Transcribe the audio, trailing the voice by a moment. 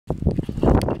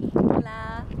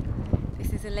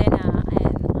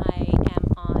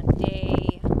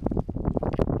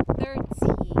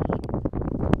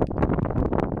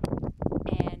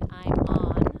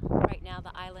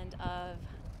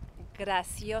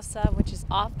Graciosa, which is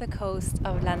off the coast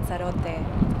of Lanzarote.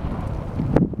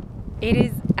 It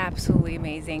is absolutely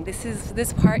amazing.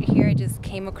 This part here I just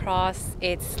came across.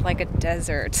 It's like a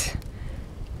desert.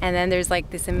 And then there's like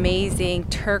this amazing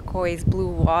turquoise blue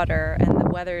water, and the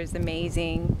weather is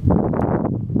amazing.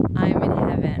 I'm in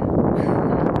heaven.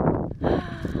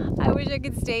 I wish I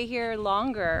could stay here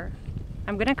longer.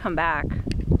 I'm gonna come back.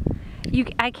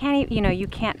 I can't, you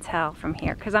can't tell from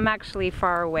here because I'm actually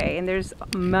far away, and there's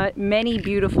many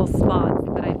beautiful spots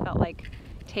that I felt like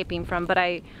taping from, but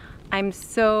I'm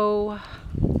so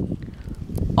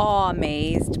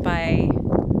awe-amazed by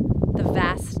the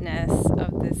vastness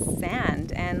of this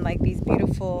sand and like these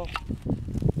beautiful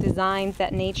designs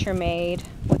that nature made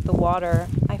with the water.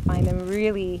 I find them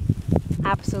really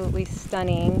absolutely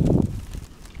stunning.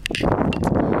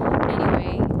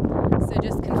 Anyway, so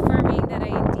just confirming that I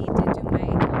indeed did do my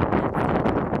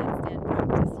handstand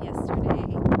practice yesterday,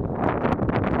 and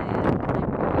I'm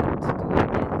going to do it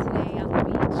again today on the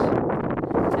beach.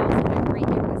 I also had a great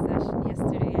yoga session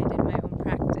yesterday. I did my own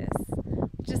practice,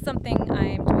 which is something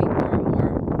I'm doing more and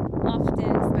more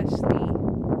often, especially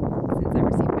since I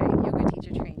received my yoga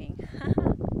teacher training.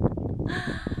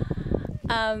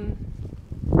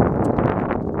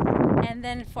 And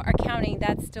then for accounting,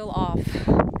 that's still off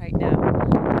right now.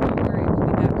 Don't worry, we'll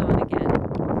be back on again.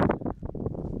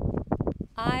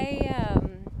 I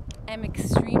am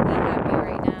extremely happy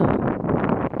right now,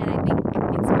 and I think it's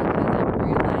because I'm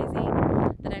realizing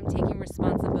that I'm taking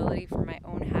responsibility for my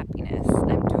own happiness.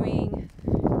 I'm trying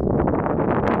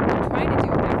to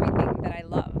do everything that I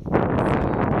love. And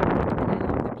I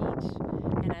love the beach,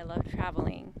 and I love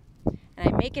traveling, and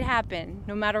I make it happen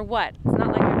no matter what. It's not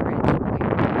like I'm rich.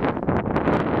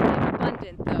 I'm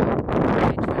abundant though. I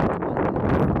attract abundance.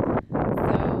 So it's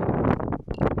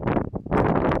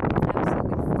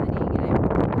absolutely stunning, and I'm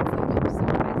so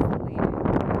isolated in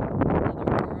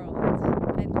another world.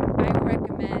 I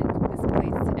recommend this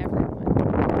place to everyone.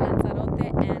 Lanzarote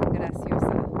and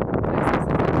Graciosa.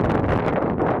 Graciosa is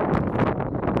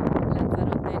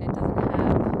Lanzarote, and it doesn't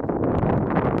have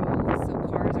roads, so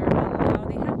cars are not allowed.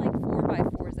 They have like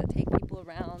 4x4s that take people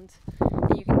around,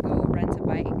 and you can go rent a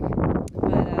bike.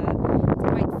 But it's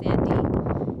quite sandy,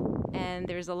 and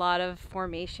there's a lot of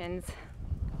formations.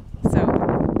 So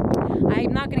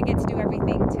I'm not going to get to do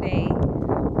everything today,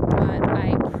 but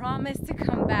I promise to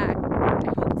come back. I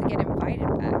hope to get invited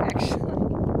back, actually.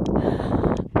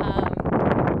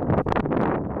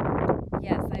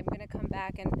 Yes, I'm going to come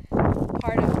back, and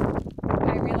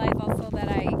I realize also that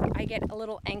I get a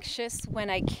little anxious when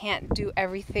I can't do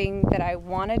everything that I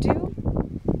want to do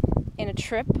on a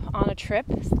trip.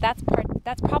 So that's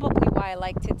probably why I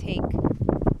like to take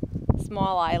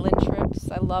small island trips.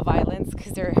 I love islands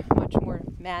because they're much more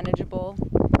manageable.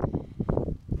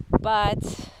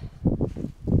 But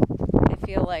I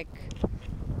feel like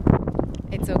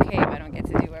it's okay if I don't get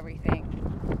to do everything,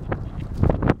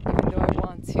 even though I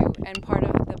want to. And part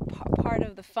of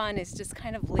the fun is just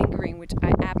kind of lingering, which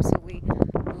I absolutely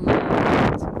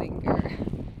love to linger.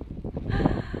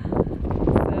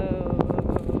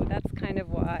 That's kind of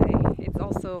why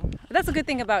that's a good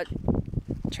thing about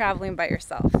traveling by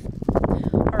yourself.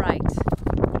 Alright,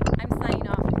 I'm signing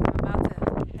off because I'm about to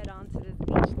head on to this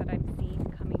beach that I've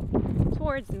seen coming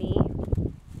towards me,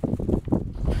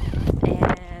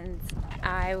 and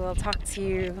I will talk to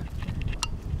you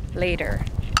later.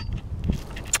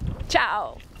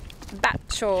 Ciao!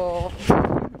 Bacio!